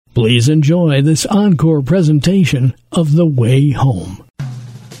Please enjoy this encore presentation of The Way Home.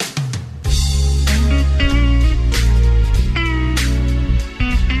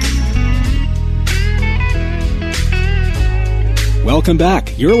 Welcome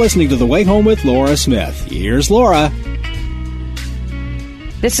back. You're listening to The Way Home with Laura Smith. Here's Laura.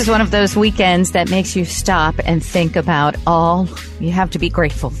 This is one of those weekends that makes you stop and think about all you have to be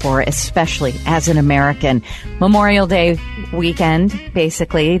grateful for, especially as an American. Memorial Day weekend,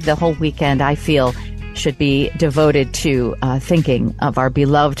 basically, the whole weekend, I feel, should be devoted to thinking of our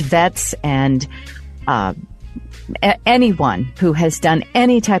beloved vets and anyone who has done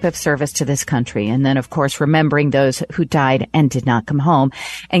any type of service to this country. And then, of course, remembering those who died and did not come home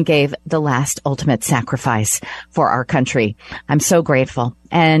and gave the last ultimate sacrifice for our country. I'm so grateful.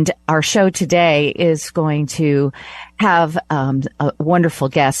 And our show today is going to have a wonderful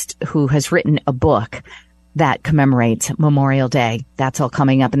guest who has written a book that commemorates Memorial Day. That's all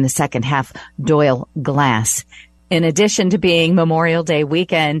coming up in the second half. Doyle Glass. In addition to being Memorial Day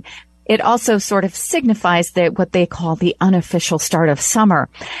weekend, it also sort of signifies that what they call the unofficial start of summer.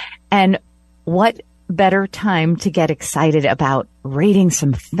 And what better time to get excited about reading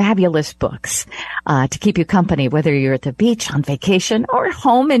some fabulous books to keep you company, whether you're at the beach, on vacation, or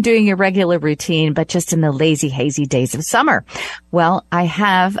home and doing your regular routine, but just in the lazy, hazy days of summer. Well, I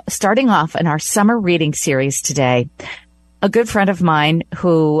have, starting off in our summer reading series today, a good friend of mine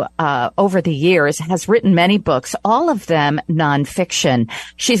who, over the years has written many books, all of them nonfiction.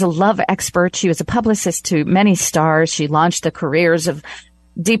 She's a love expert. She was a publicist to many stars. She launched the careers of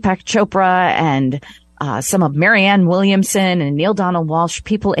Deepak Chopra and some of Marianne Williamson and Neil Donald Walsh,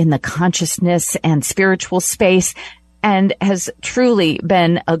 people in the consciousness and spiritual space, and has truly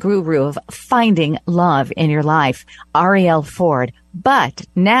been a guru of finding love in your life, Arielle Ford. But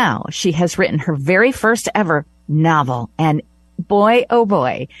now she has written her very first ever novel, and boy, oh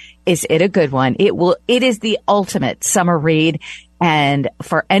boy, is it a good one. It is the ultimate summer read. And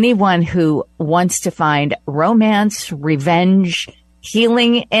for anyone who wants to find romance, revenge,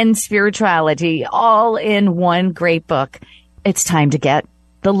 healing, and spirituality all in one great book, it's time to get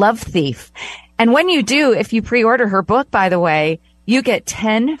The Love Thief. And when you do, if you pre-order her book, by the way, you get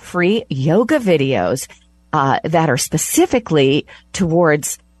 10 free yoga videos that are specifically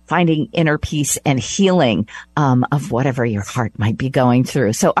towards finding inner peace and healing of whatever your heart might be going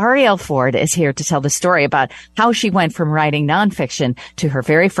through. So Arielle Ford is here to tell the story about how she went from writing nonfiction to her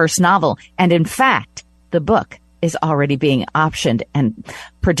very first novel. And in fact, the book is already being optioned and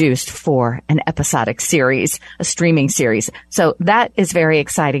produced for an episodic series, a streaming series. So that is very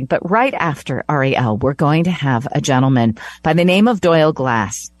exciting. But right after Arielle, we're going to have a gentleman by the name of Doyle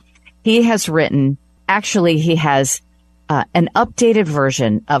Glass. He has written, actually, he has an updated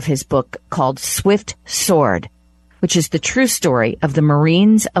version of his book called Swift Sword, which is the true story of the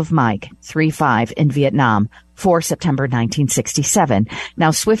Marines of Mike 3-5 in Vietnam for September 1967.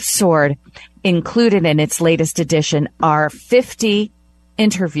 Now, Swift Sword, included in its latest edition, are 50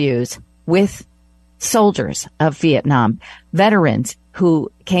 interviews with soldiers of Vietnam, veterans who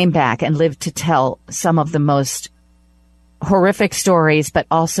came back and lived to tell some of the most horrific stories, but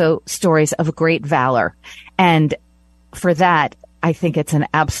also stories of great valor. And for that, I think it's an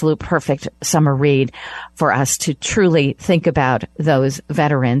absolute perfect summer read for us to truly think about those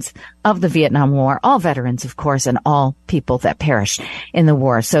veterans of the Vietnam War, all veterans, of course, and all people that perished in the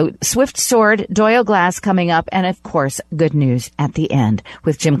war. So Swift Sword, Doyle Glass coming up, and of course, good news at the end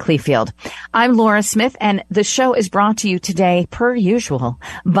with Jim Cleefield. I'm Laura Smith, and the show is brought to you today, per usual,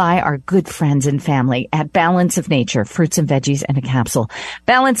 by our good friends and family at Balance of Nature, fruits and veggies in a capsule.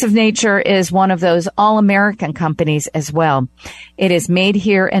 Balance of Nature is one of those all-American companies as well. It is made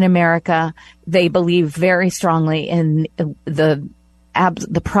here in America. They believe very strongly in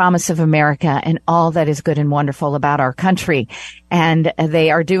the promise of America and all that is good and wonderful about our country. And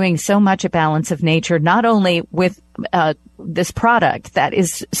they are doing so much at Balance of Nature, not only with this product that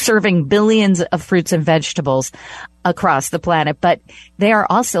is serving billions of fruits and vegetables across the planet, but they are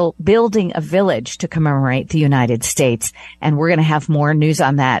also building a village to commemorate the United States. And we're going to have more news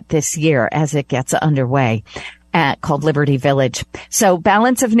on that this year as it gets underway. Called Liberty Village. So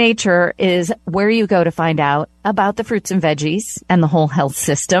Balance of Nature is where you go to find out about the fruits and veggies and the whole health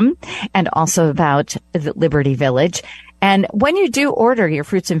system, and also about the Liberty Village. And when you do order your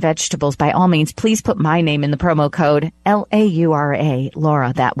fruits and vegetables, by all means, please put my name in the promo code LAURA,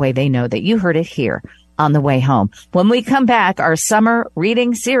 Laura. That way they know that you heard it here on the way home. When we come back, our summer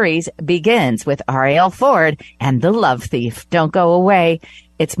reading series begins with Arielle Ford and The Love Thief. Don't go away.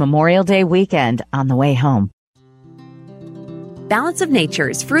 It's Memorial Day weekend on the way home. Balance of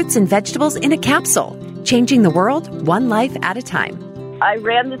Nature's fruits and vegetables in a capsule, changing the world one life at a time. I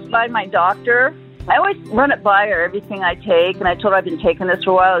ran this by my doctor. I always run it by her, everything I take, and I told her I've been taking this for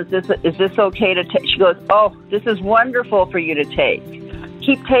a while. Is this okay to take? She goes, oh, this is wonderful for you to take.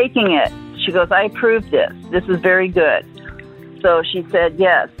 Keep taking it. She goes, I approve this. This is very good. So she said,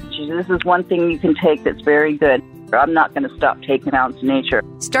 yes. She said, this is one thing you can take that's very good. I'm not going to stop taking Balance of Nature.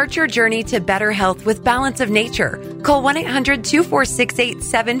 Start your journey to better health with Balance of Nature. Call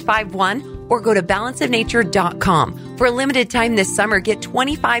 1-800-246-8751 or go to balanceofnature.com. For a limited time this summer, get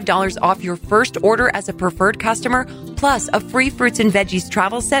 $25 off your first order as a preferred customer, plus a free fruits and veggies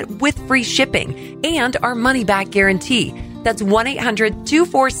travel set with free shipping and our money-back guarantee. That's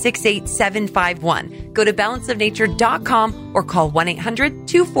 1-800-246-8751. Go to balanceofnature.com or call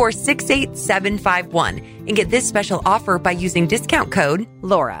 1-800-246-8751 and get this special offer by using discount code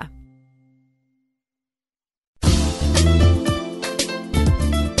Laura.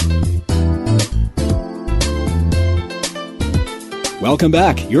 Welcome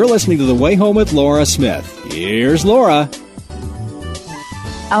back. You're listening to The Way Home with Laura Smith. Here's Laura.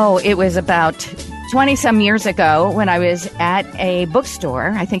 Oh, it was about 20-some years ago when I was at a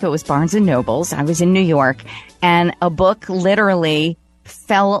bookstore. I think it was Barnes & Noble's. I was in New York, and a book literally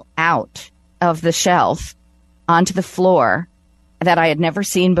fell out of the shelf onto the floor that I had never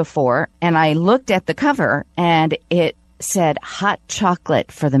seen before. And I looked at the cover, and it said Hot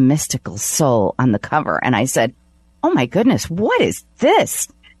Chocolate for the Mystical Soul on the cover. And I said, oh, my goodness, what is this?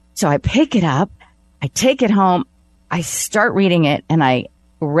 So I pick it up, I take it home, I start reading it, and I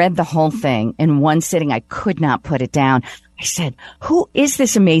read the whole thing in one sitting. I could not put it down. I said, who is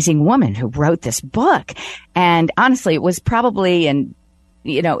this amazing woman who wrote this book? And honestly, it was probably in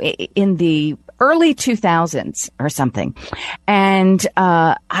the early 2000s or something. And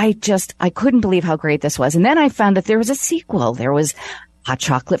I couldn't believe how great this was. And then I found that there was a sequel. There was Hot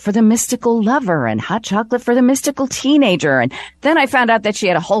Chocolate for the Mystical Lover and Hot Chocolate for the Mystical Teenager. And then I found out that she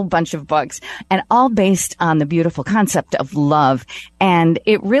had a whole bunch of books, and all based on the beautiful concept of love. And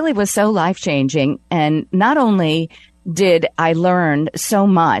it really was so life-changing. And not only did I learn so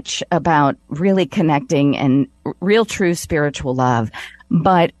much about really connecting and real true spiritual love,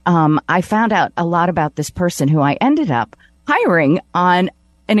 but I found out a lot about this person who I ended up hiring on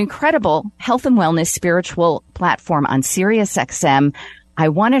an incredible health and wellness spiritual platform on Sirius XM. I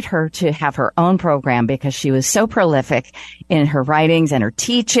wanted her to have her own program because she was so prolific in her writings and her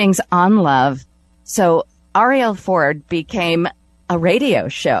teachings on love. So Arielle Ford became a radio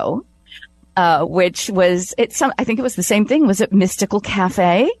show, which was, I think it was the same thing. Was it Mystical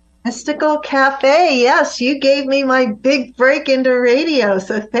Cafe? Mystical Cafe. Yes, you gave me my big break into radio.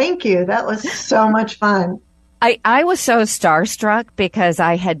 So thank you. That was so much fun. I was so starstruck because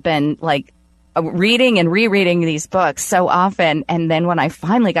I had been like reading and rereading these books so often. And then when I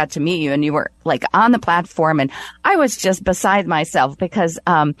finally got to meet you and you were like on the platform, and I was just beside myself because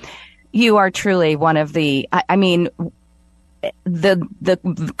you are truly one of the,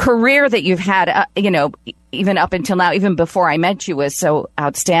 the career that you've had, even up until now, even before I met you, was so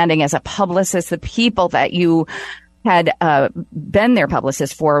outstanding as a publicist. The people that you had been their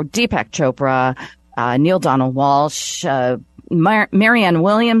publicist for, Deepak Chopra, Neil Donald Walsh, Marianne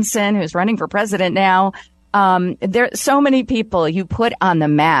Williamson, who's running for president now. There are so many people you put on the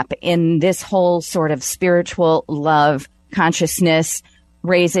map in this whole sort of spiritual love, consciousness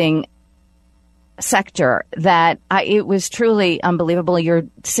raising sector that it was truly unbelievable. Your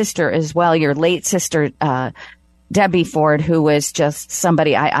sister as well, your late sister, Debbie Ford, who was just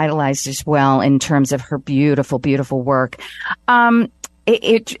somebody I idolized as well in terms of her beautiful, beautiful work.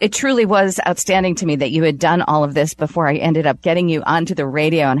 It truly was outstanding to me that you had done all of this before I ended up getting you onto the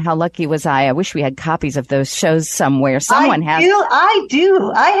radio. And how lucky was I? I wish we had copies of those shows somewhere. I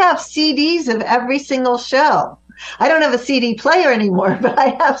do. I have CDs of every single show. I don't have a CD player anymore, but I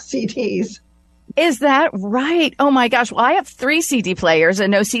have CDs. Is that right? Oh my gosh. Well, I have 3 CD players and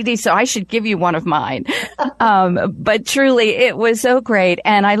no CDs, so I should give you one of mine. But truly, it was so great.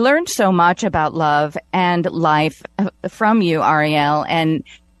 And I learned so much about love and life from you, Arielle. And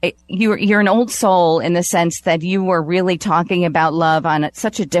you're an old soul in the sense that you were really talking about love on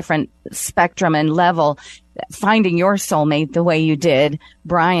such a different spectrum and level, finding your soulmate the way you did,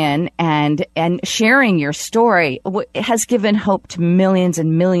 Brian, and sharing your story has given hope to millions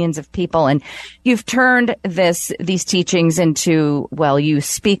and millions of people. And you've turned these teachings into, well, you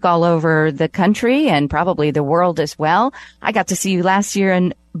speak all over the country and probably the world as well. I got to see you last year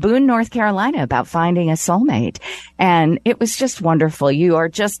in Boone, North Carolina, about finding a soulmate. And it was just wonderful.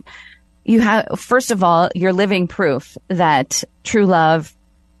 First of all, you're living proof that true love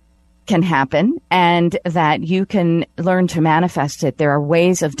can happen and that you can learn to manifest it. There are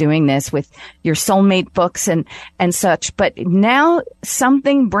ways of doing this with your soulmate books and such. But now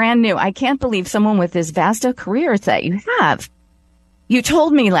something brand new. I can't believe someone with as vast a career as that you have. You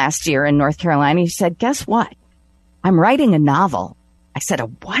told me last year in North Carolina, you said, guess what? I'm writing a novel. I said,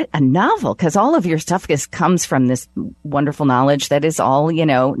 a novel? Because all of your stuff comes from this wonderful knowledge that is all,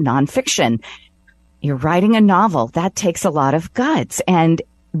 nonfiction. You're writing a novel. That takes a lot of guts. And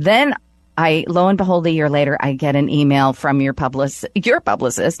then lo and behold, a year later, I get an email from your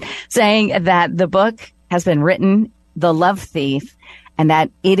publicist saying that the book has been written, The Love Thief, and that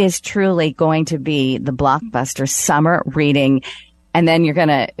it is truly going to be the blockbuster summer reading. And then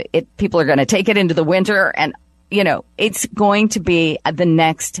people are going to take it into the winter and, it's going to be the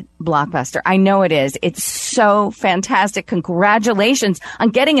next blockbuster. I know it is. It's so fantastic. Congratulations on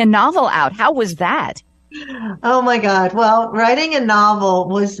getting a novel out. How was that? Oh my God. Well, writing a novel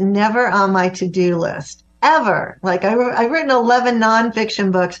was never on my to-do list ever. Like I've written 11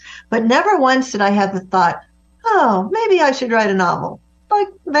 nonfiction books, but never once did I have the thought, oh, maybe I should write a novel. Like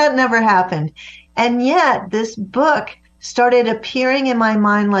that never happened. And yet this book started appearing in my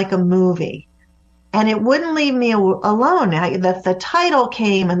mind like a movie. And it wouldn't leave me alone. The title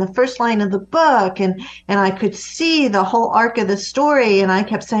came and the first line of the book, and I could see the whole arc of the story. And I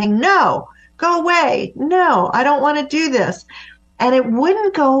kept saying, no, go away. No, I don't want to do this. And it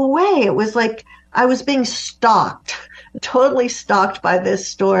wouldn't go away. It was like I was being stalked, totally stalked by this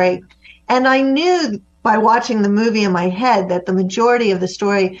story. And I knew by watching the movie in my head that the majority of the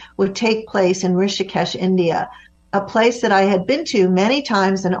story would take place in Rishikesh, India, a place that I had been to many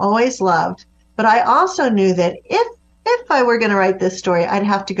times and always loved. But I also knew that if I were going to write this story, I'd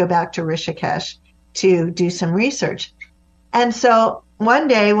have to go back to Rishikesh to do some research. And so one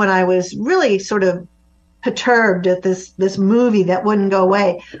day when I was really sort of perturbed at this movie that wouldn't go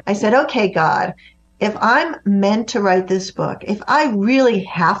away, I said, okay, God, if I'm meant to write this book, if I really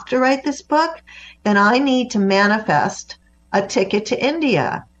have to write this book, then I need to manifest a ticket to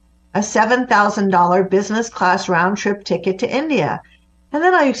India, a $7,000 business class round trip ticket to India. And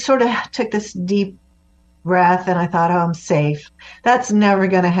then I sort of took this deep breath and I thought, oh, I'm safe. That's never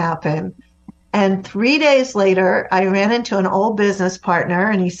going to happen. And 3 days later, I ran into an old business partner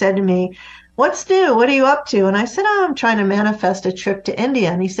and he said to me, what's new? What are you up to? And I said, oh, I'm trying to manifest a trip to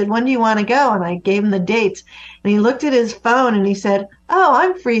India. And he said, when do you want to go? And I gave him the dates. And he looked at his phone and he said, oh,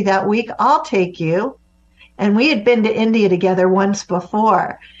 I'm free that week. I'll take you. And we had been to India together once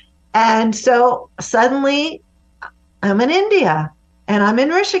before. And so suddenly I'm in India and I'm in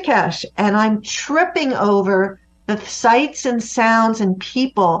Rishikesh and I'm tripping over the sights and sounds and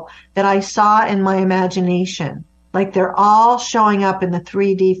people that I saw in my imagination. Like they're all showing up in the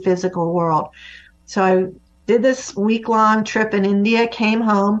 3D physical world. So I did this week-long trip in India, came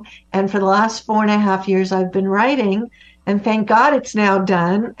home, and for the last 4.5 years I've been writing, and thank God it's now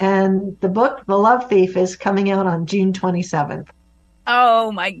done. And the book, The Love Thief, is coming out on June 27th.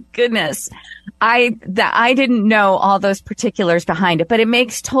 Oh my goodness. I didn't know all those particulars behind it, but it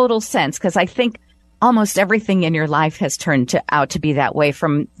makes total sense because I think almost everything in your life has turned out to be that way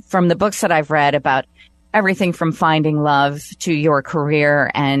from the books that I've read about everything from finding love to your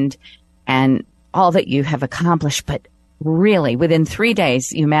career and all that you have accomplished. But really, within 3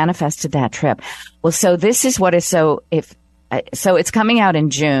 days, you manifested that trip. Well, so this is what is so it's coming out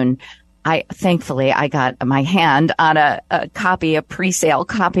in June. Thankfully, I got my hand on a copy, a pre-sale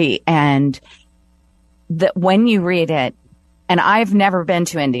copy, and that when you read it, and I've never been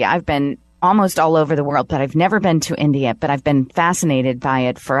to India. I've been almost all over the world, but I've never been to India, but I've been fascinated by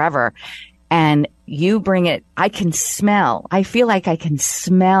it forever. And you bring it, I feel like I can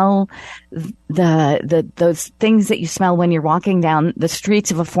smell those things that you smell when you're walking down the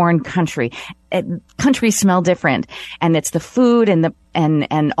streets of a foreign country. Countries smell different, and it's the food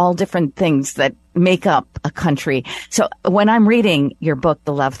and all different things that make up a country. So when I'm reading your book,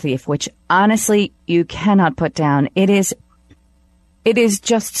 The Love Thief, which honestly you cannot put down, it is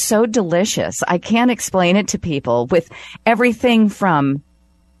just so delicious. I can't explain it to people, with everything from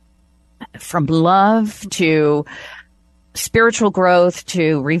love to spiritual growth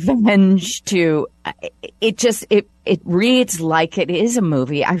to revenge to it reads like it is a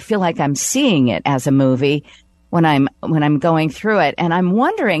movie. I feel like I'm seeing it as a movie when I'm going through it. And I'm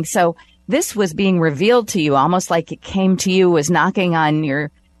wondering, so this was being revealed to you almost like it came to you, was knocking on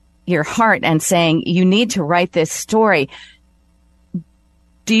your heart and saying, you need to write this story.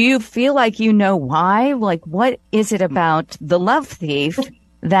 Do you feel like you know why? Like, what is it about The Love Thief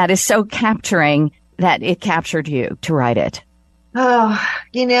that is so capturing that it captured you to write it? Oh,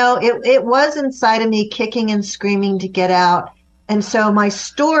 it was inside of me kicking and screaming to get out. And so my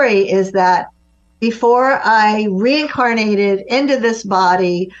story is that before I reincarnated into this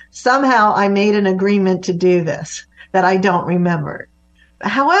body, somehow I made an agreement to do this that I don't remember.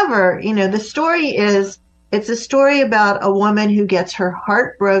 However, the story it's a story about a woman who gets her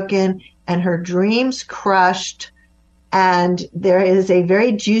heart broken and her dreams crushed. And there is a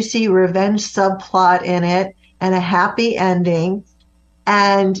very juicy revenge subplot in it and a happy ending.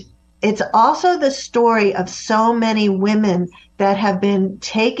 And it's also the story of so many women that have been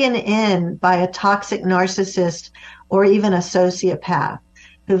taken in by a toxic narcissist or even a sociopath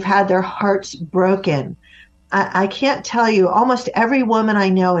who've had their hearts broken. I can't tell you, almost every woman I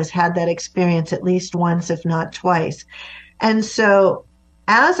know has had that experience at least once, if not twice. And so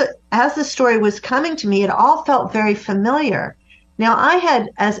as the story was coming to me, it all felt very familiar. Now, I had,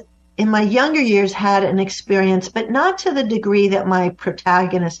 as in my younger years, had an experience, but not to the degree that my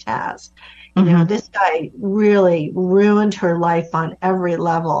protagonist has. This guy really ruined her life on every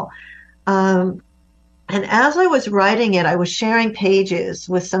level. And as I was writing it, I was sharing pages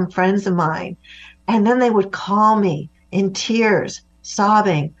with some friends of mine. And then they would call me in tears,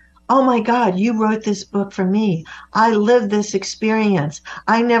 sobbing, "Oh my God, you wrote this book for me. I lived this experience.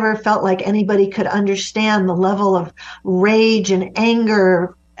 I never felt like anybody could understand the level of rage and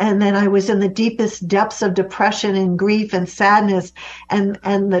anger. And then I was in the deepest depths of depression and grief and sadness and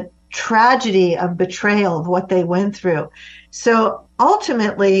the tragedy of betrayal of what they went through." So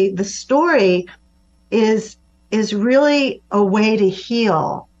ultimately, the story is really a way to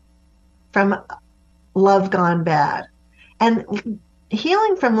heal from love gone bad. And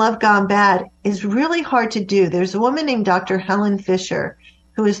healing from love gone bad is really hard to do. There's a woman named Dr. Helen Fisher,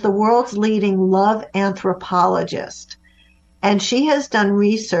 who is the world's leading love anthropologist. And she has done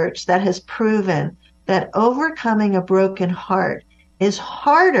research that has proven that overcoming a broken heart is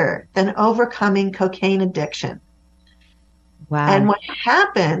harder than overcoming cocaine addiction. Wow. And what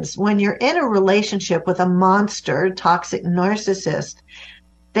happens when you're in a relationship with a monster, toxic narcissist,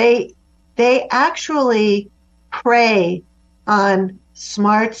 they actually prey on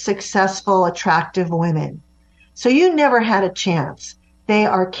smart, successful, attractive women. So you never had a chance. They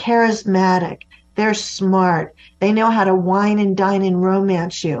are charismatic. They're smart. They know how to wine and dine and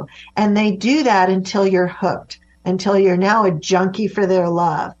romance you. And they do that until you're hooked, until you're now a junkie for their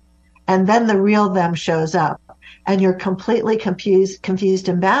love. And then the real them shows up. And you're completely confused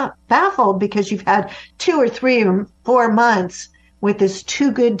and baffled because you've had 2 or 3 or 4 months with this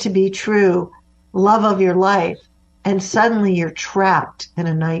too good to be true love of your life. And suddenly you're trapped in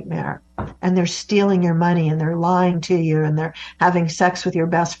a nightmare. And they're stealing your money and they're lying to you and they're having sex with your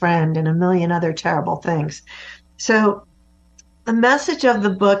best friend and a million other terrible things. So the message of the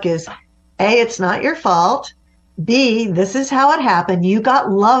book is, A, it's not your fault. B, this is how it happened. You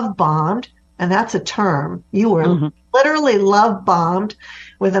got love bombed. And that's a term. You were literally love bombed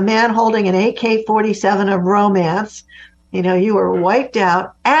with a man holding an AK-47 of romance. You were wiped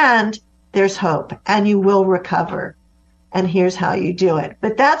out, and there's hope, and you will recover. And here's how you do it.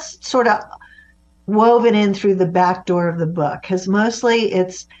 But that's sort of woven in through the back door of the book, because mostly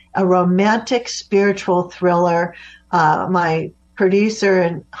it's a romantic, spiritual thriller. My producer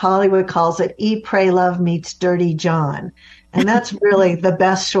in Hollywood calls it Eat, Pray, Love meets Dirty John. And that's really the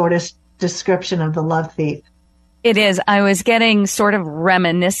best, shortest description of the love thief. It is. I was getting sort of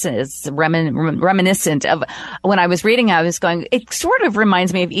reminiscent of when I was reading. I was going, it sort of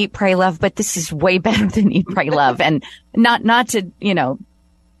reminds me of Eat, Pray, Love, but this is way better than Eat, Pray, Love. And not to,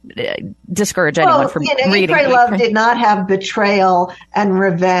 discourage anyone from reading. Eat, Pray, Love did not have betrayal and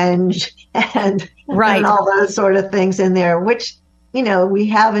revenge and all those sort of things in there, which, we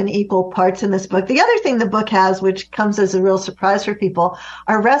have in equal parts in this book. The other thing the book has, which comes as a real surprise for people,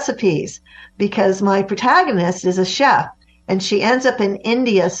 are recipes, because my protagonist is a chef and she ends up in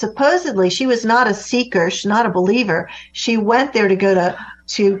India. Supposedly, she was not a seeker. She's not a believer. She went there to go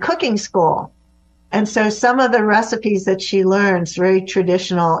to cooking school. And so some of the recipes that she learns, very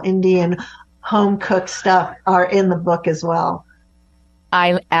traditional Indian home cooked stuff, are in the book as well.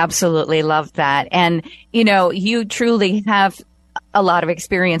 I absolutely love that. And, you truly have a lot of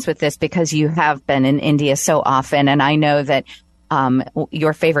experience with this because you have been in India so often. And I know that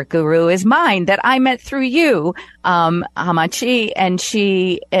your favorite guru is mine, that I met through you, Hamachi, and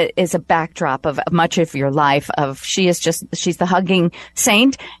she is a backdrop of much of your life. She's the hugging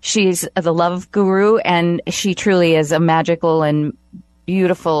saint. She's the love guru, and she truly is a magical and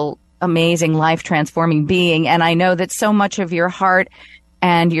beautiful, amazing, life transforming being. And I know that so much of your heart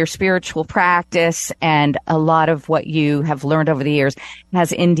and your spiritual practice and a lot of what you have learned over the years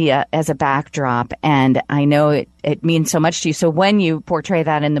has India as a backdrop. And I know it means so much to you. So when you portray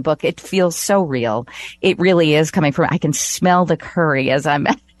that in the book, it feels so real. It really is coming from, I can smell the curry as I'm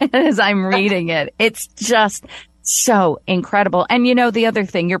reading it. It's just so incredible. And the other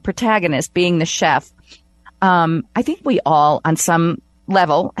thing, your protagonist being the chef, I think we all on some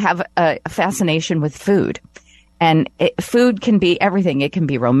level have a fascination with food. And food can be everything. It can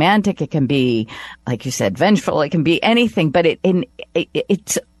be romantic. It can be, like you said, vengeful. It can be anything. But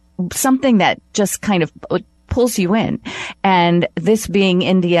it's something that just kind of pulls you in. And this being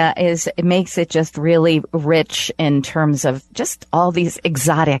India it makes it just really rich in terms of just all these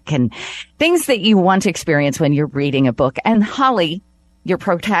exotic and things that you want to experience when you're reading a book. And Holly, your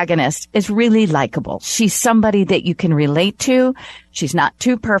protagonist, is really likable. She's somebody that you can relate to. She's not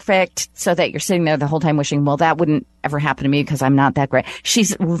too perfect so that you're sitting there the whole time wishing, well, that wouldn't ever happen to me because I'm not that great.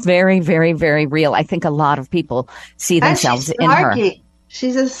 She's very, very, very real. I think a lot of people see themselves in her.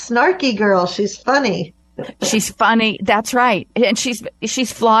 She's a snarky girl. She's funny. She's funny. That's right. And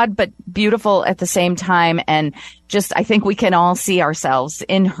she's flawed, but beautiful at the same time. And just, I think we can all see ourselves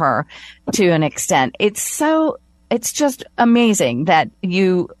in her to an extent. It's just amazing that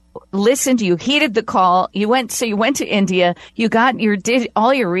you listened, you heeded the call, you went to India, did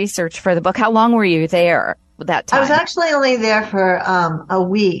all your research for the book. How long were you there that time? I was actually only there for a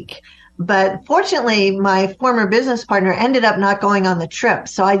week, but fortunately my former business partner ended up not going on the trip.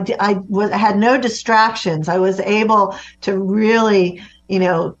 So I had no distractions. I was able to really,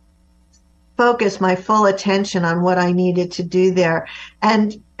 focus my full attention on what I needed to do there.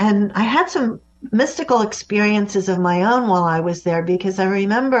 And I had some mystical experiences of my own while I was there, because I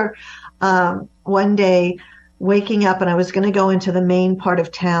remember one day waking up and I was going to go into the main part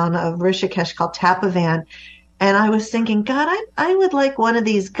of town of Rishikesh called Tapovan. And I was thinking, God, I would like one of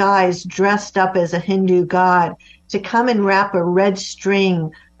these guys dressed up as a Hindu god to come and wrap a red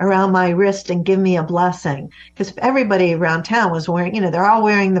string around my wrist and give me a blessing. Because everybody around town was wearing, they're all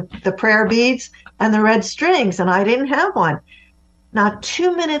wearing the prayer beads and the red strings, and I didn't have one. Now,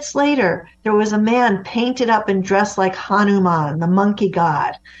 2 minutes later, there was a man painted up and dressed like Hanuman, the monkey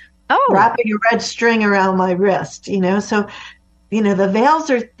god, wrapping a red string around my wrist, So, the veils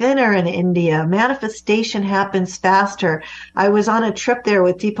are thinner in India. Manifestation happens faster. I was on a trip there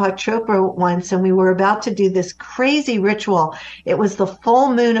with Deepak Chopra once, and we were about to do this crazy ritual. It was the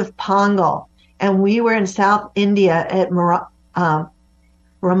full moon of Pongal, and we were in South India at Ramana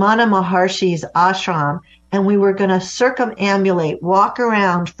Maharshi's ashram. And we were going to circumambulate, walk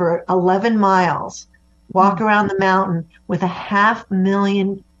around for 11 miles, walk around the mountain with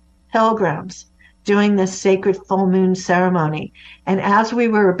 500,000 pilgrims doing this sacred full moon ceremony. And as we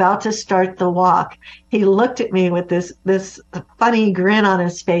were about to start the walk, he looked at me with this funny grin on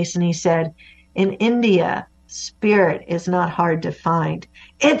his face, and he said, in India, spirit is not hard to find.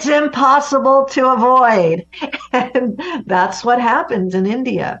 It's impossible to avoid. And that's what happens in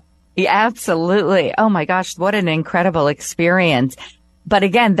India. Yeah, absolutely. Oh my gosh, what an incredible experience. But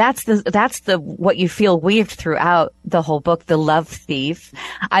again, that's the what you feel weaved throughout the whole book, The Love Thief.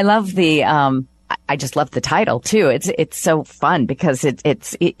 I love I just love the title too. It's so fun because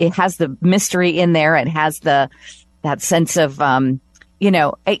it has the mystery in there. It has that sense of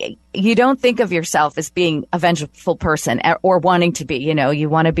you don't think of yourself as being a vengeful person or wanting to be, you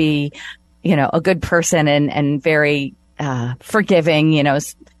want to be, a good person and very forgiving,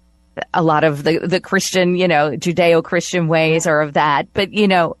 a lot of the Christian, Judeo-Christian ways are of that. But,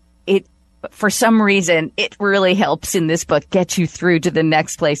 for some reason, it really helps in this book get you through to the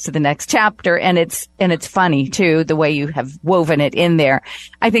next place, to the next chapter. And it's funny too, the way you have woven it in there.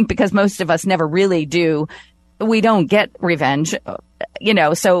 I think because most of us never really we don't get revenge,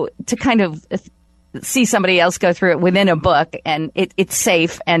 so to kind of see somebody else go through it within a book, and it's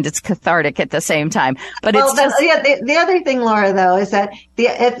safe and it's cathartic at the same time. But the other thing, Laura, though, is that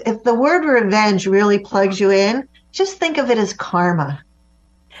if the word revenge really plugs you in, just think of it as karma,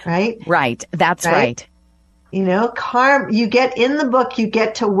 right? Right. That's right. Karma. You get in the book, you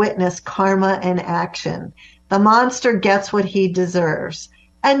get to witness karma in action. The monster gets what he deserves.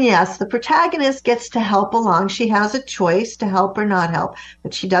 And yes, the protagonist gets to help along. She has a choice to help or not help,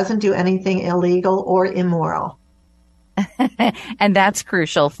 but she doesn't do anything illegal or immoral. And that's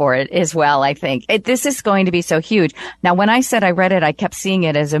crucial for it as well, I think. This is going to be so huge. Now, when I said I read it, I kept seeing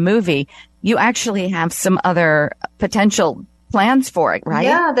it as a movie. You actually have some other potential plans for it, right?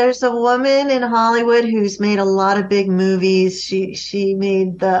 Yeah, there's a woman in Hollywood who's made a lot of big movies. She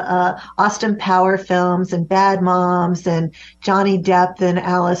made the Austin Power films and Bad Moms and Johnny Depp and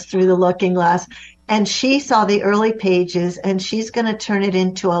Alice Through the Looking Glass. And she saw the early pages, and she's going to turn it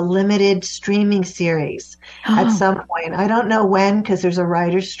into a limited streaming series at some point. I don't know when, because there's a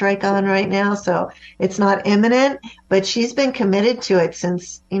writer's strike on right now, so it's not imminent. But she's been committed to it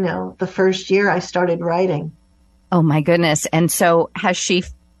since, the first year I started writing. Oh, my goodness. And so has she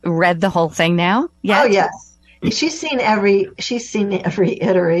read the whole thing now? Yes. Oh, yes. She's seen every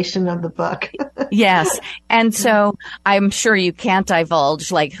iteration of the book. Yes. And so I'm sure you can't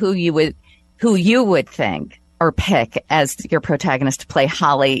divulge like who you would think or pick as your protagonist to play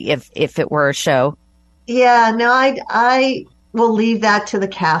Holly if it were a show. Yeah, no, I will leave that to the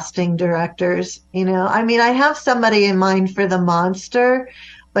casting directors. I have somebody in mind for the monster,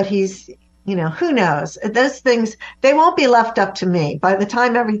 but he's, who knows? Those things, they won't be left up to me. By the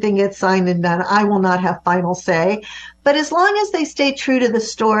time everything gets signed and done, I will not have final say. But as long as they stay true to the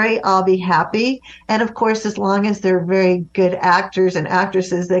story, I'll be happy. And of course, as long as they're very good actors and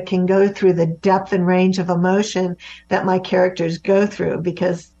actresses that can go through the depth and range of emotion that my characters go through,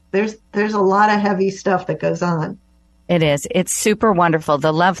 because there's a lot of heavy stuff that goes on. It is. It's super wonderful.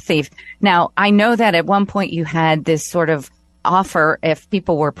 The Love Thief. Now, I know that at one point you had this sort of offer if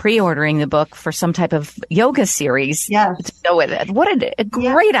people were pre-ordering the book for some type of yoga series. Yes. To go with it. What a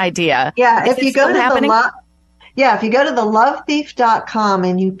great idea. Yeah. If you go to thelovethief.com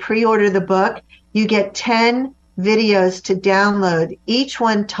and you pre-order the book, you get 10 videos to download, each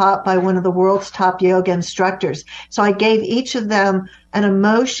one taught by one of the world's top yoga instructors. So I gave each of them an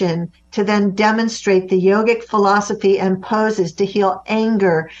emotion to then demonstrate the yogic philosophy and poses to heal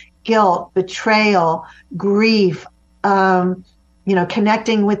anger, guilt, betrayal, grief,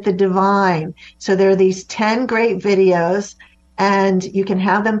 connecting with the divine. So there are these 10 great videos, and you can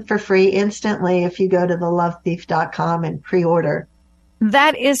have them for free instantly if you go to thelovethief.com and pre-order.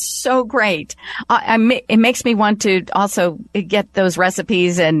 That is so great. It makes me want to also get those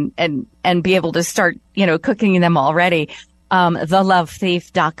recipes and be able to start, cooking them already.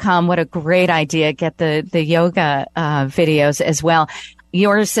 Thelovethief.com. What a great idea. Get the yoga videos as well.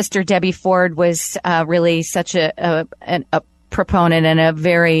 Your sister, Debbie Ford, was really such a proponent and a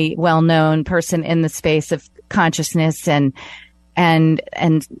very well-known person in the space of consciousness and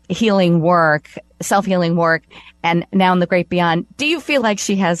healing work, self-healing work, and now in the great beyond. Do you feel like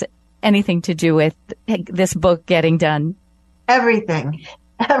she has anything to do with this book getting done? Everything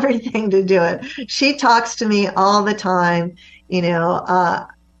to do it. She talks to me all the time.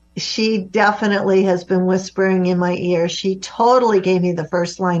 She definitely has been whispering in my ear. She totally gave me the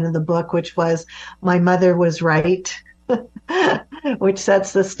first line of the book, which was, "My mother was right," which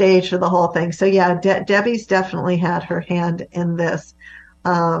sets the stage for the whole thing. So yeah, Debbie's definitely had her hand in this.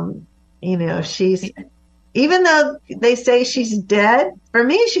 She's, even though they say she's dead, for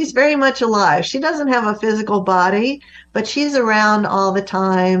me, she's very much alive. She doesn't have a physical body, but she's around all the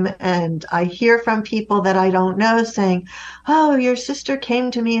time. And I hear from people that I don't know saying, "Oh, your sister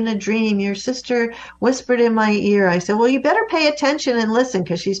came to me in a dream. Your sister whispered in my ear." I said, "Well, you better pay attention and listen,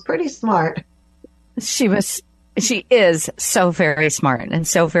 because she's pretty smart." She is so very smart and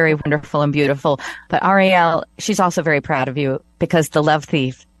so very wonderful and beautiful. But Ariel, she's also very proud of you, because The Love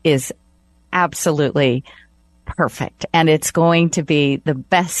Thief is absolutely perfect. And it's going to be the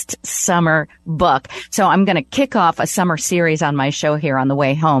best summer book. So I'm going to kick off a summer series on my show here on the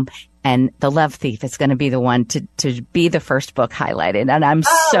way home. And The Love Thief is going to be the one to be the first book highlighted. And I'm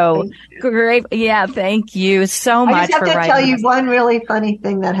so great. Yeah, thank you so much for writing. I just have to tell you one really funny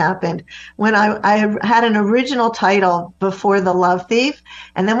thing that happened. When I had an original title before The Love Thief,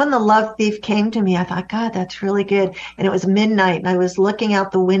 and then when The Love Thief came to me, I thought, God, that's really good. And it was midnight, and I was looking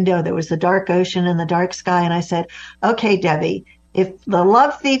out the window. There was the dark ocean and the dark sky. And I said, "Okay, Debbie, if The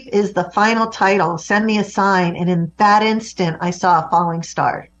Love Thief is the final title, send me a sign." And in that instant, I saw a falling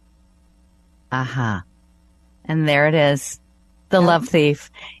star. Aha. And there it is. The Love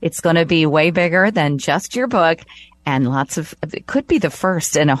Thief. It's going to be way bigger than just your book, and it could be the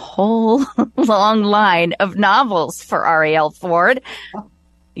first in a whole long line of novels for Ariel Ford.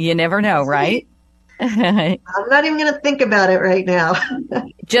 You never know, right? I'm not even going to think about it right now.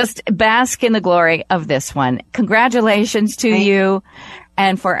 Just bask in the glory of this one. Congratulations to you.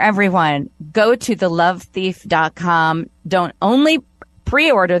 And for everyone, go to thelovethief.com. Don't only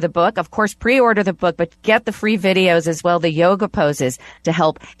pre-order the book. Of course, pre-order the book, but get the free videos as well, the yoga poses to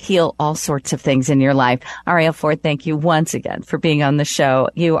help heal all sorts of things in your life. Ariel Ford, thank you once again for being on the show.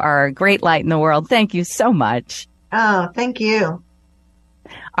 You are a great light in the world. Thank you so much. Oh, thank you.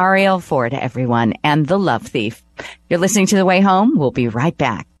 Ariel Ford, everyone, and The Love Thief. You're listening to The Way Home. We'll be right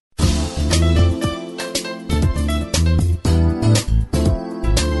back.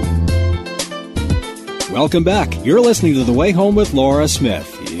 Welcome back. You're listening to The Way Home with Laura Smith.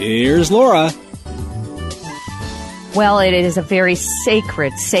 Here's Laura. Well, it is a very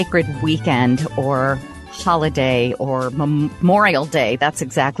sacred weekend or holiday or Memorial Day. That's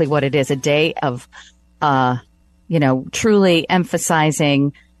exactly what it is. A day of, truly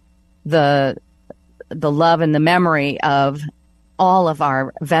emphasizing the love and the memory of all of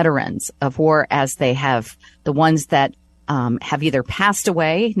our veterans of war, as they have, the ones that have either passed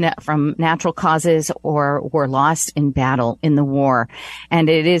away from natural causes or were lost in battle in the war. And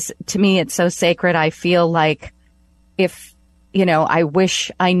it is, to me, it's so sacred. I feel like I wish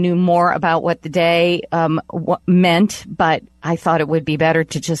I knew more about what the day meant, but I thought it would be better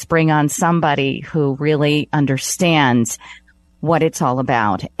to just bring on somebody who really understands what it's all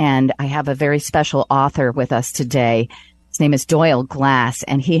about. And I have a very special author with us today. His name is Doyle Glass,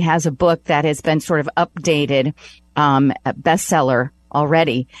 and he has a book that has been sort of updated, a bestseller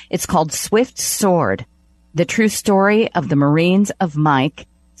already. It's called Swift Sword, The True Story of the Marines of Mike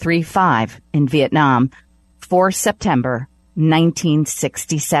 3-5 in Vietnam, 4 September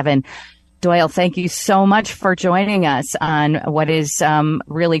 1967. Doyle, thank you so much for joining us on what is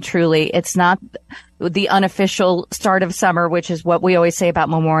really, truly, it's not the unofficial start of summer, which is what we always say about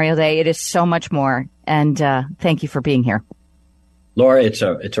Memorial Day. It is so much more. And thank you for being here. Laura, it's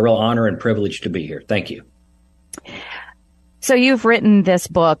a real honor and privilege to be here. Thank you. So you've written this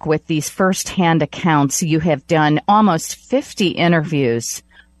book with these firsthand accounts. You have done almost 50 interviews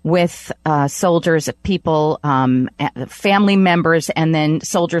with soldiers, people, family members, and then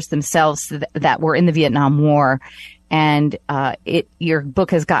soldiers themselves that were in the Vietnam War. And your book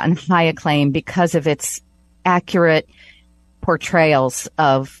has gotten high acclaim because of its accurate portrayals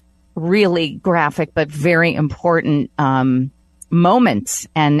of really graphic but very important moments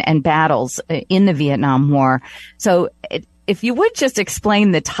and battles in the Vietnam War. So if you would just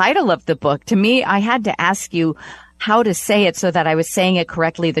explain the title of the book to me, I had to ask you how to say it so that I was saying it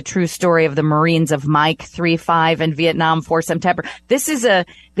correctly. The True Story of the Marines of Mike 3-5 in Vietnam, 4 September. This is a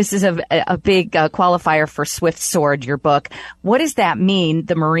big qualifier for Swift Sword, your book. What does that mean,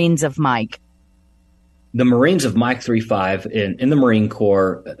 the Marines of Mike? The Marines of Mike 3-5 in the Marine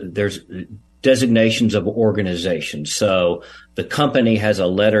Corps, there's designations of organizations. So the company has a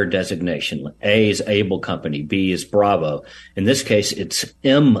letter designation. A is Able Company. B is Bravo. In this case, it's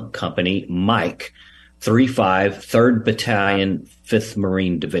M Company, Mike 3-5, 3rd Battalion, 5th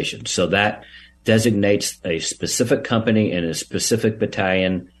Marine Division. So that designates a specific company and a specific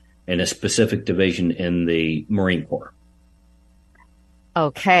battalion and a specific division in the Marine Corps.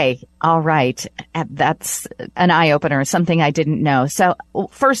 Okay. All right. That's an eye-opener, something I didn't know. So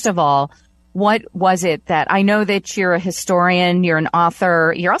first of all, what was it that, I know that you're a historian, you're an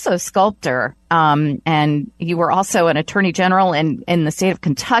author, you're also a sculptor, and you were also an attorney general in the state of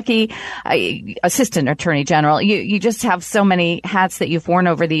Kentucky, assistant attorney general. You just have so many hats that you've worn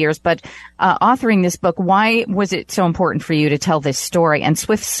over the years. But authoring this book, why was it so important for you to tell this story? And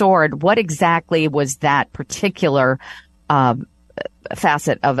Swift Sword, what exactly was that particular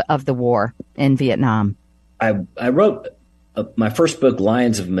facet of the war in Vietnam? I wrote my first book,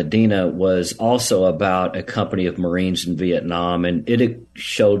 Lions of Medina, was also about a company of Marines in Vietnam, and it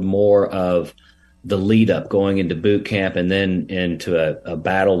showed more of the lead up going into boot camp and then into a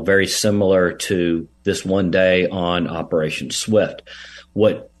battle very similar to this one day on Operation Swift.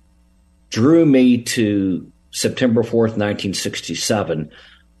 What drew me to September 4th, 1967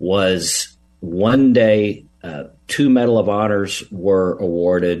 was one day, 2 Medal of Honors were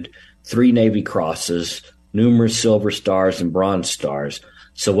awarded, 3 Navy Crosses, numerous Silver Stars and Bronze Stars.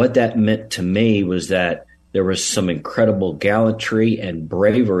 So what that meant to me was that there was some incredible gallantry and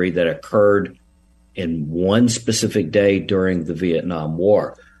bravery that occurred in one specific day during the Vietnam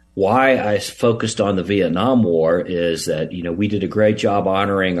War. Why I focused on the Vietnam War is that, we did a great job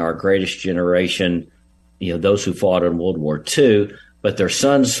honoring our greatest generation, those who fought in World War II, but their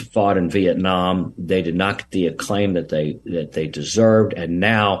sons fought in Vietnam. They did not get the acclaim that they deserved and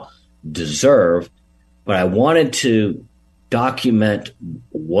now deserve. But I wanted to document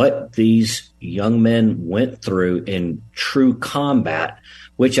what these young men went through in true combat,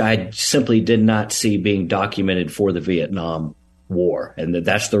 which I simply did not see being documented for the Vietnam War. And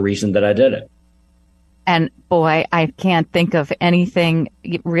that's the reason that I did it. And boy, I can't think of anything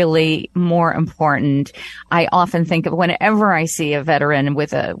really more important. I often think of whenever I see a veteran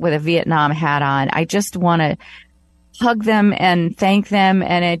with a Vietnam hat on, I just want to hug them and thank them.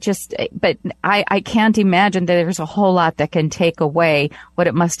 And but I can't imagine that there's a whole lot that can take away what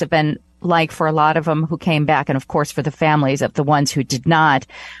it must have been like for a lot of them who came back. And of course, for the families of the ones who did not.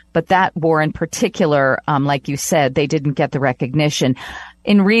 But that war in particular, like you said, they didn't get the recognition.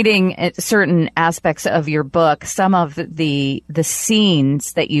 In reading certain aspects of your book, some of the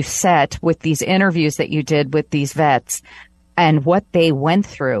scenes that you set with these interviews that you did with these vets and what they went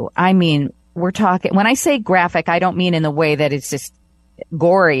through. I mean, we're talking, when I say graphic, I don't mean in the way that it's just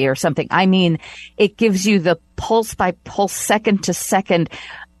gory or something. I mean, it gives you the pulse by pulse, second to second,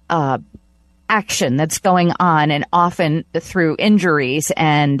 action that's going on, and often through injuries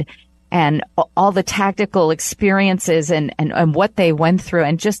and all the tactical experiences and what they went through,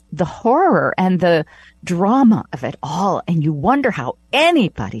 and just the horror and the drama of it all. And you wonder how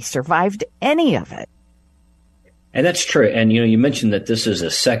anybody survived any of it. And that's true. And, you mentioned that this is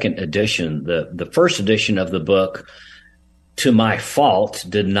a second edition. The first edition of the book, to my fault,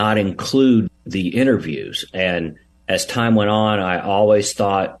 did not include the interviews. And as time went on, I always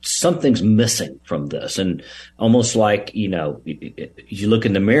thought something's missing from this. And almost like, you look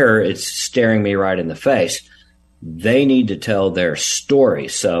in the mirror, it's staring me right in the face. They need to tell their story.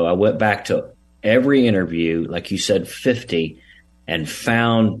 So I went back to every interview, like you said, 50, and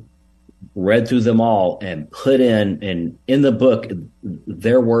read through them all and put in the book,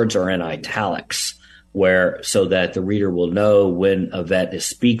 their words are in italics, so that the reader will know when a vet is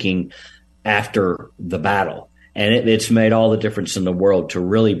speaking after the battle. And it's made all the difference in the world to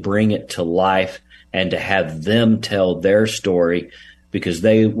really bring it to life and to have them tell their story, because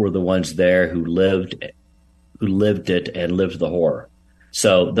they were the ones there who lived it and lived the horror.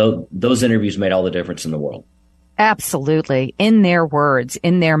 So those interviews made all the difference in the world. Absolutely. In their words,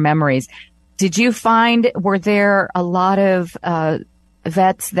 in their memories. Did you find, were there a lot of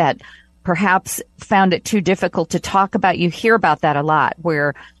vets that perhaps found it too difficult to talk about? You hear about that a lot,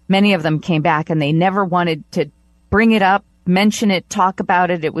 where many of them came back and they never wanted to bring it up, mention it, talk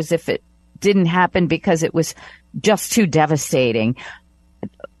about it. It was if it didn't happen because it was just too devastating.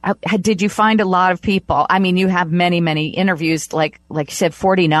 Did you find a lot of people? I mean, you have many, many interviews, like you said,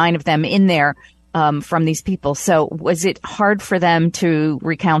 49 of them in there from these people. So was it hard for them to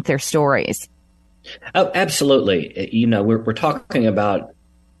recount their stories? Oh, absolutely. We're talking about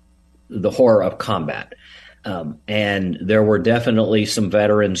the horror of combat. And there were definitely some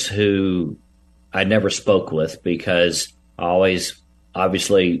veterans who I never spoke with, because I always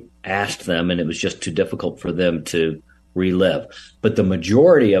obviously asked them, and it was just too difficult for them to relive. But the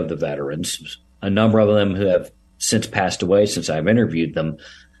majority of the veterans, a number of them who have since passed away since I've interviewed them,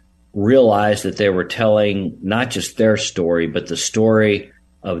 realized that they were telling not just their story, but the story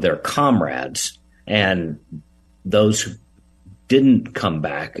of their comrades and those who didn't come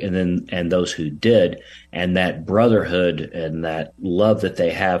back, and those who did, and that brotherhood and that love that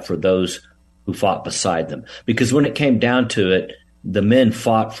they have for those who fought beside them. Because when it came down to it, the men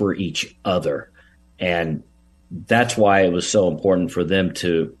fought for each other. And that's why it was so important for them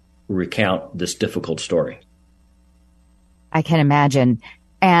to recount this difficult story. I can imagine.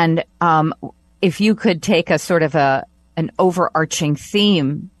 And if you could take a sort of an overarching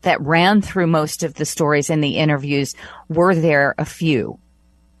theme that ran through most of the stories in the interviews, were there a few?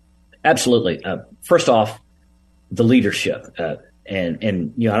 Absolutely. First off, the leadership. And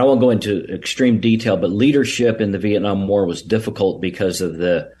I don't want to go into extreme detail, but leadership in the Vietnam War was difficult because of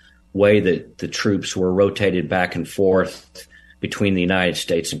the way that the troops were rotated back and forth between the United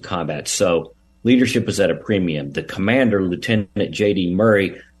States and combat. So leadership was at a premium. The commander, Lieutenant J.D.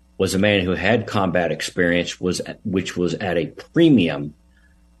 Murray, was a man who had combat experience, which was at a premium.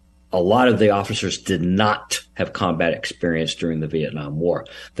 A lot of the officers did not have combat experience during the Vietnam War.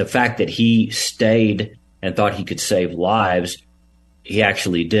 The fact that he stayed and thought he could save lives, he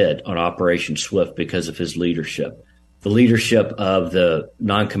actually did on Operation Swift because of his leadership. The leadership of the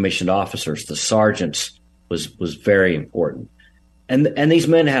non-commissioned officers, the sergeants, was very important. And these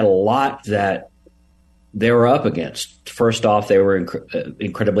men had a lot that they were up against. First off, they were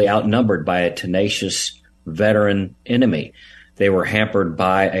incredibly outnumbered by a tenacious veteran enemy. They were hampered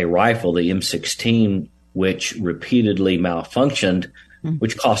by a rifle, the M16, which repeatedly malfunctioned,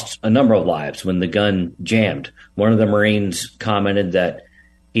 which cost a number of lives when the gun jammed. One of the Marines commented that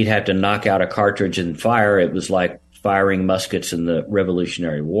he'd have to knock out a cartridge and fire. It was like firing muskets in the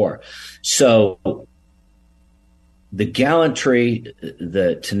Revolutionary War. So the gallantry,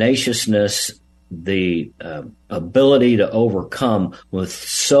 the tenaciousness, the ability to overcome with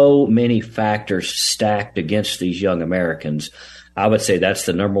so many factors stacked against these young Americans, I would say that's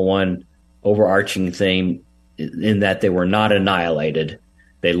the number one overarching theme, in that they were not annihilated.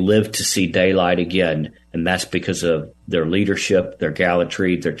 They lived to see daylight again, and that's because of their leadership, their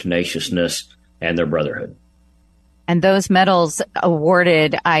gallantry, their tenaciousness, and their brotherhood. And those medals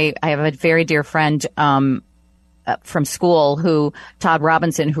awarded, I have a very dear friend from school, Todd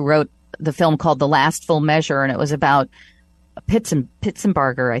Robinson, who wrote the film called The Last Full Measure, and it was about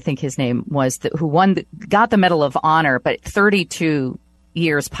Pitzenbarger, I think his name was, who got the Medal of Honor, but 32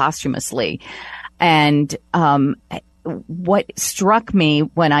 years posthumously. And what struck me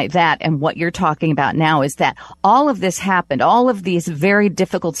when and what you're talking about now is that all of this happened, all of these very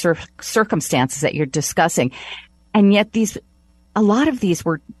difficult circumstances that you're discussing, and yet a lot of these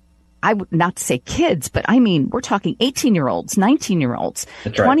were, I would not say kids, but I mean, we're talking 18-year-olds, 19-year-olds,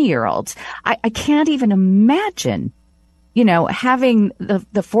 20-year-olds. I can't even imagine, having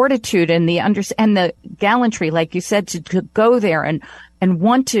the fortitude and the gallantry, like you said, to go there and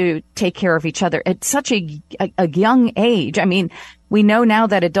want to take care of each other at such a young age. I mean, we know now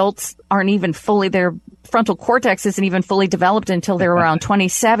that adults aren't even their frontal cortex isn't even fully developed until they're around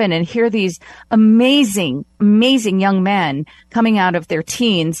 27. And here these amazing, amazing young men coming out of their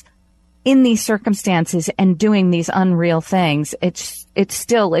teens in these circumstances and doing these unreal things. It's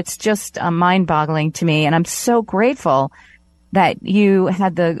just mind boggling to me. And I'm so grateful that you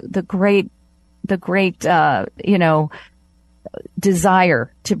had the great,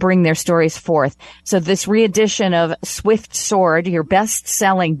 desire to bring their stories forth. So this reedition of Swift Sword, your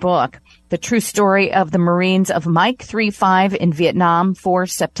best-selling book, the true story of the Marines of Mike 3-5 in Vietnam for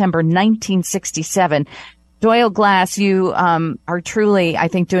September 1967. Doyle Glass, you are truly, I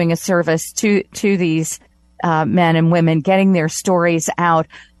think, doing a service to these men and women, getting their stories out.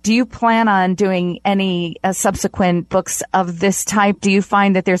 Do you plan on doing any subsequent books of this type? Do you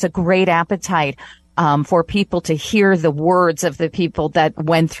find that there's a great appetite for people to hear the words of the people that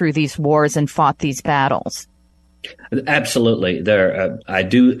went through these wars and fought these battles? Absolutely. I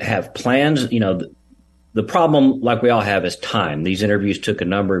do have plans. The problem, like we all have, is time. These interviews took a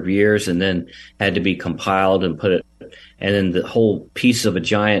number of years and then had to be compiled and and then the whole piece of a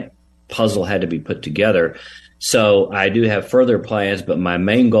giant puzzle had to be put together. So I do have further plans, but my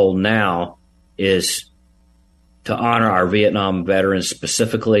main goal now is to honor our Vietnam veterans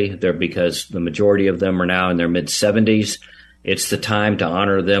specifically, because the majority of them are now in their mid-70s. It's the time to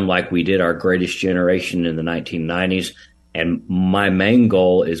honor them like we did our greatest generation in the 1990s. And my main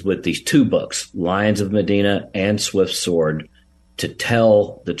goal is with these two books, Lions of Medina and Swift Sword, to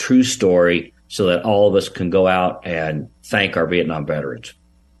tell the true story so that all of us can go out and thank our Vietnam veterans.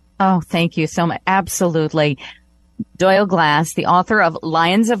 Oh, thank you so much. Absolutely. Doyle Glass, the author of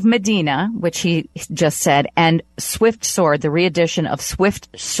Lions of Medina, which he just said, and Swift Sword, the reedition of Swift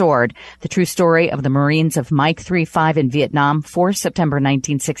Sword, the true story of the Marines of Mike 3-5 in Vietnam for September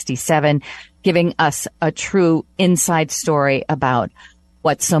 1967, giving us a true inside story about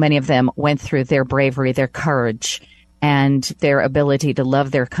what so many of them went through, their bravery, their courage, and their ability to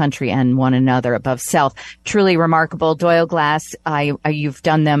love their country and one another above self. Truly remarkable. Doyle Glass, you've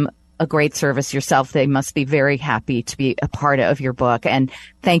done them a great service yourself. They must be very happy to be a part of your book. And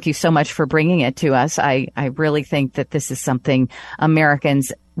thank you so much for bringing it to us. I really think that this is something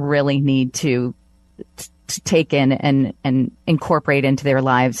Americans really need to take in and incorporate into their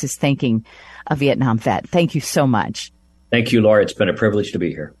lives, is thanking a Vietnam vet. Thank you so much. Thank you, Laura. It's been a privilege to be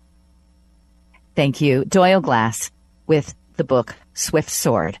here. Thank you. Doyle Glass with the book Swift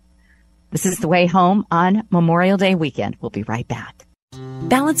Sword. This is The Way Home on Memorial Day weekend. We'll be right back.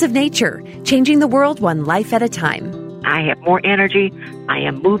 Balance of Nature, changing the world one life at a time. I have more energy. I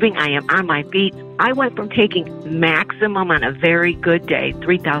am moving. I am on my feet. I went from taking maximum on a very good day,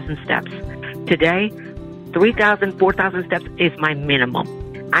 3,000 steps. Today, 3,000, 4,000 steps is my minimum.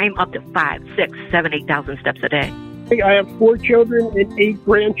 I'm up to 5, 6, 7, 8,000 steps a day. I have 4 children and 8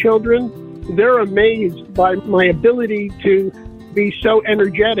 grandchildren. They're amazed by my ability to be so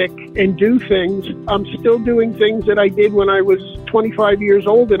energetic and do things. I'm still doing things that I did when I was 25 years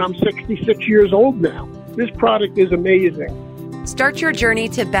old, and I'm 66 years old now. This product is amazing. Start your journey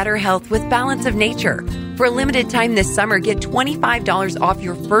to better health with Balance of Nature. For a limited time this summer, get $25 off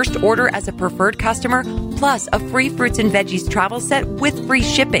your first order as a preferred customer, plus a free fruits and veggies travel set with free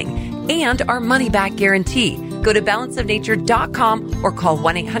shipping and our money-back guarantee. Go to balanceofnature.com or call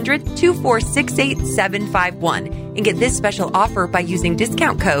 1-800-246-8751 and get this special offer by using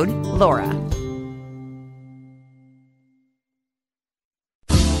discount code LAURA.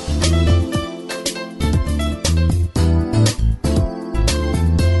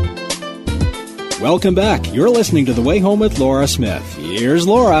 Welcome back. You're listening to The Way Home with Laura Smith. Here's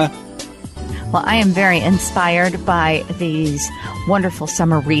Laura. Well, I am very inspired by these wonderful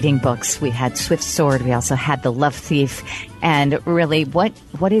summer reading books. We had Swift Sword. We also had The Love Thief. And really, what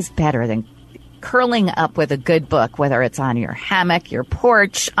is better than curling up with a good book, whether it's on your hammock, your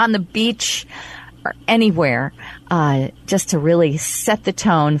porch, on the beach, or anywhere, just to really set the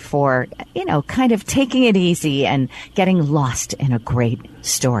tone for, kind of taking it easy and getting lost in a great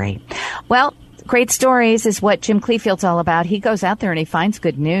story. Well, Great stories is what Jim Cleefield's all about. He goes out there and he finds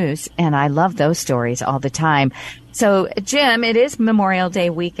good news, and I love those stories all the time. So, Jim, it is Memorial Day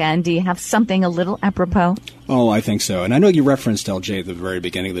weekend. Do you have something a little apropos? Oh, I think so. And I know you referenced, LJ, at the very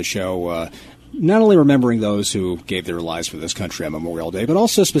beginning of the show, not only remembering those who gave their lives for this country on Memorial Day, but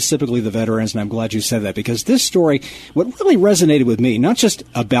also specifically the veterans. And I'm glad you said that, because this story, what really resonated with me, not just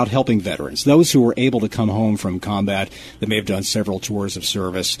about helping veterans, those who were able to come home from combat, that may have done several tours of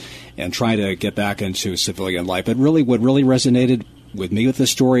service and try to get back into civilian life, but really what really resonated with me with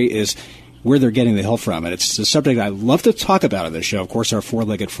this story is where they're getting the help from. And it's a subject I love to talk about on this show. Of course, our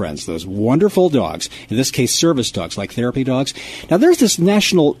four-legged friends, those wonderful dogs, in this case, service dogs, like therapy dogs. Now, there's this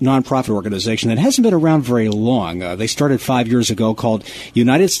national nonprofit organization that hasn't been around very long. They started 5 years ago, called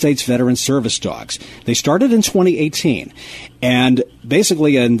United States Veteran Service Dogs. They started in 2018. And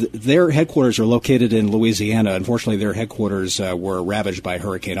basically, and their headquarters are located in Louisiana. Unfortunately, their headquarters were ravaged by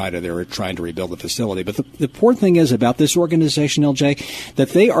Hurricane Ida. They were trying to rebuild the facility. But the important thing is about this organization, LJ, that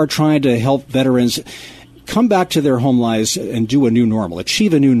they are trying to help veterans come back to their home lives and do a new normal,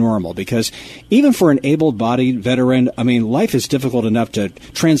 achieve a new normal. Because even for an able-bodied veteran, I mean, life is difficult enough to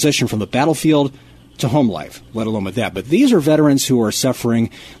transition from the battlefield to home life, let alone with that. But these are veterans who are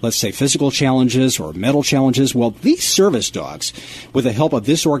suffering, let's say, physical challenges or mental challenges. Well, these service dogs, with the help of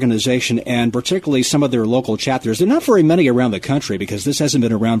this organization and particularly some of their local chapters, there are not very many around the country because this hasn't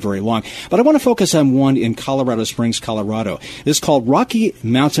been around very long. But I want to focus on one in Colorado Springs, Colorado. It's called Rocky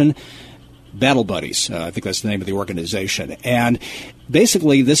Mountain Battle Buddies. I think that's the name of the organization. And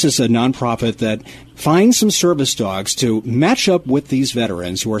basically, this is a nonprofit that finds some service dogs to match up with these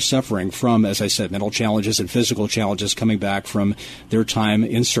veterans who are suffering from, as I said, mental challenges and physical challenges coming back from their time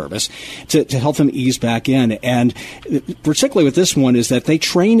in service to help them ease back in. And particularly with this one is that they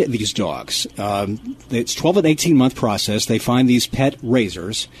train these dogs. It's 12 and 18-month process. They find these pet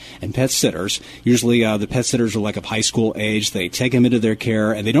raisers and pet sitters. Usually the pet sitters are like of high school age. They take them into their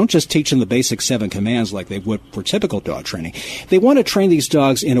care, and they don't just teach them the basic 7 commands like they would for typical dog training. They want to train these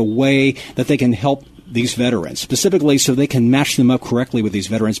dogs in a way that they can help these veterans, specifically so they can match them up correctly with these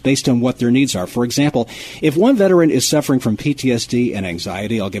veterans based on what their needs are. For example, if one veteran is suffering from PTSD and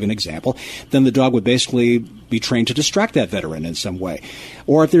anxiety, I'll give an example, then the dog would basically be trained to distract that veteran in some way.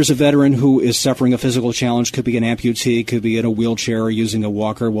 Or if there's a veteran who is suffering a physical challenge, could be an amputee, could be in a wheelchair or using a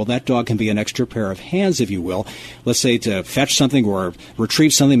walker, well, that dog can be an extra pair of hands, if you will. Let's say to fetch something or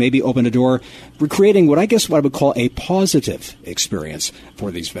retrieve something, maybe open a door. We're creating what I would call a positive experience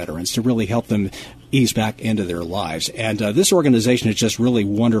for these veterans to really help them ease back into their lives. And this organization is just really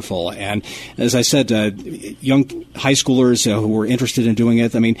wonderful. And as I said, young high schoolers who were interested in doing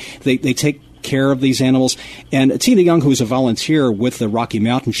it, I mean, they take care of these animals. And Tina Young, who's a volunteer with the Rocky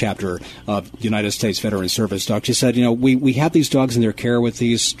Mountain chapter of United States Veteran Service Dogs, she said, we have these dogs in their care with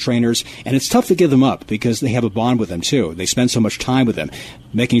these trainers, and it's tough to give them up because they have a bond with them, too. They spend so much time with them,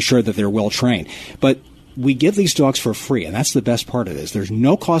 making sure that they're well trained. But we give these dogs for free, and that's the best part of this. There's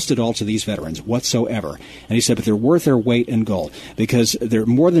no cost at all to these veterans whatsoever. And he said, but they're worth their weight in gold because they're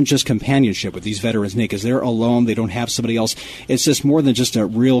more than just companionship with these veterans need, because they're alone. They don't have somebody else. It's just more than just a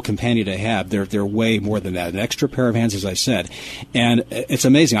real companion to have. They're way more than that. An extra pair of hands, as I said. And it's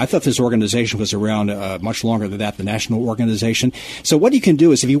amazing. I thought this organization was around much longer than that, the national organization. So what you can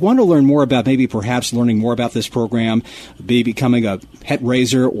do is if you want to learn more about maybe perhaps learning more about this program, becoming a pet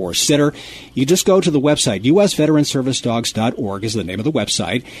raiser or sitter, you just go to the website. USVeteranServiceDogs.org is the name of the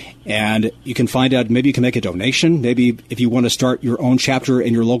website, and you can find out, maybe you can make a donation. Maybe if you want to start your own chapter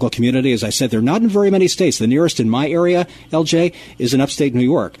in your local community. As I said, they're not in very many states. The nearest in my area, LJ, is in upstate New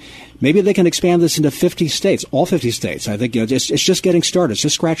York. Maybe they can expand this into 50 states, all 50 states. I think it's just getting started. It's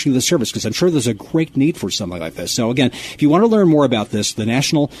just scratching the surface because I'm sure there's a great need for something like this. So, again, if you want to learn more about this, the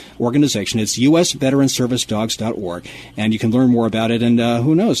national organization, it's USVeteranServiceDogs.org, and you can learn more about it. And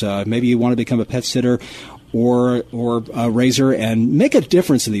who knows, maybe you want to become a pet sitter or a raiser and make a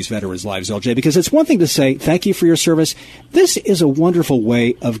difference in these veterans' lives, LJ, because it's one thing to say, thank you for your service. This is a wonderful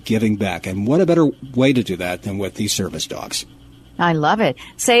way of giving back. And what a better way to do that than with these service dogs. I love it.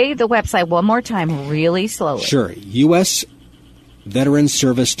 Say the website one more time really slowly. Sure.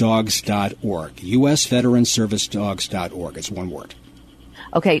 USVeteranServiceDogs.org. USVeteranServiceDogs.org. It's one word.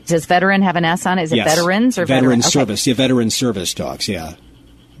 Okay. Does veteran have an S on it? Is it yes. veterans or veteran veteran? service? Okay. Yeah, veteran service dogs, yeah.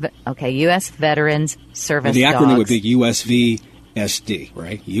 Okay. U.S. Veterans Service The acronym Dogs. would be USVSD,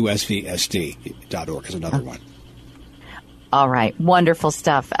 right? USVSD.org is another one. All right. Wonderful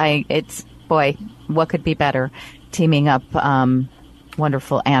stuff. Boy, what could be better? Teaming up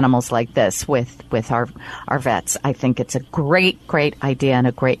wonderful animals like this with our vets. I think it's a great idea and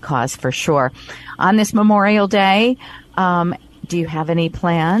a great cause for sure. On this Memorial Day, do you have any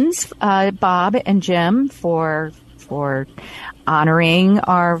plans, Bob and Jim, for honoring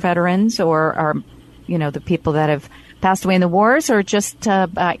our veterans or our, the people that have passed away in the wars, or just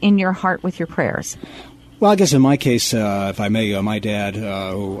in your heart with your prayers? Well, I guess in my case, if I may, my dad,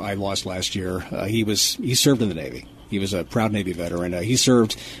 who I lost last year, he served in the Navy. He was a proud Navy veteran. He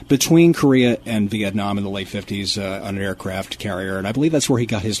served between Korea and Vietnam in the late 50s on an aircraft carrier, and I believe that's where he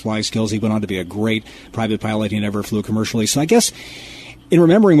got his flying skills. He went on to be a great private pilot. He never flew commercially. So I guess in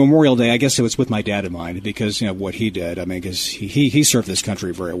remembering Memorial Day, I guess it was with my dad in mind because, what he did. I mean, because he served this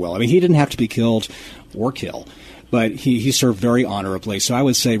country very well. I mean, he didn't have to be killed or kill, but he served very honorably. So I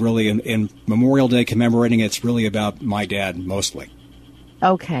would say really in Memorial Day commemorating, it's really about my dad mostly.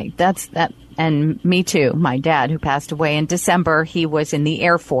 Okay, that's that. And me too. My dad, who passed away in December, he was in the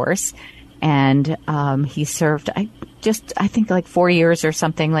Air Force, and he served, I think like 4 years or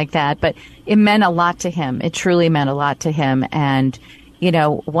something like that. But it meant a lot to him. It truly meant a lot to him. And,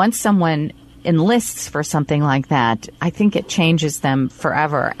 once someone enlists for something like that, I think it changes them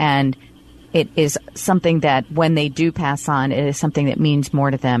forever. And it is something that when they do pass on, it is something that means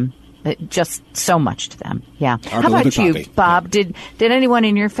more to them. Just so much to them. Yeah. How about you, Bob? Yeah. Did anyone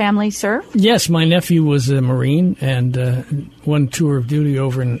in your family serve? Yes, my nephew was a Marine and one tour of duty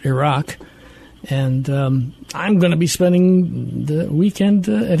over in Iraq. And I'm going to be spending the weekend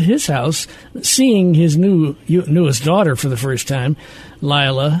at his house seeing his newest daughter for the first time,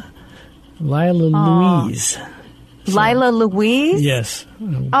 Lila Louise. Lila Louise? Yes.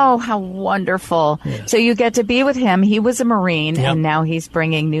 Oh, how wonderful. Yes. So you get to be with him. He was a Marine, and now he's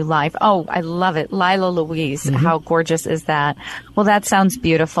bringing new life. Oh, I love it. Lila Louise. Mm-hmm. How gorgeous is that? Well, that sounds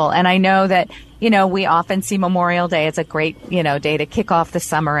beautiful. And I know that, we often see Memorial Day as a great, day to kick off the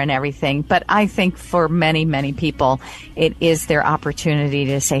summer and everything. But I think for many, many people, it is their opportunity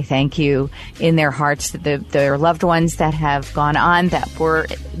to say thank you in their hearts to their loved ones that have gone on, that were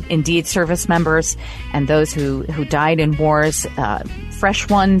indeed service members, and those who died in wars, fresh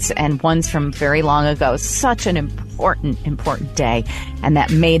ones and ones from very long ago. Such an important day, and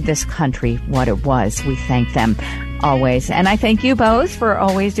that made this country what it was. We thank them always. And I thank you both for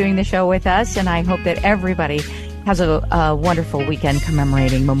always doing the show with us, and I hope that everybody has a wonderful weekend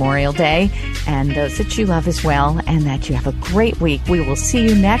commemorating Memorial Day, and those that you love as well, and that you have a great week. We will see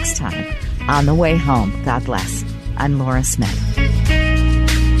you next time on The Way Home. God bless. I'm Laura Smith.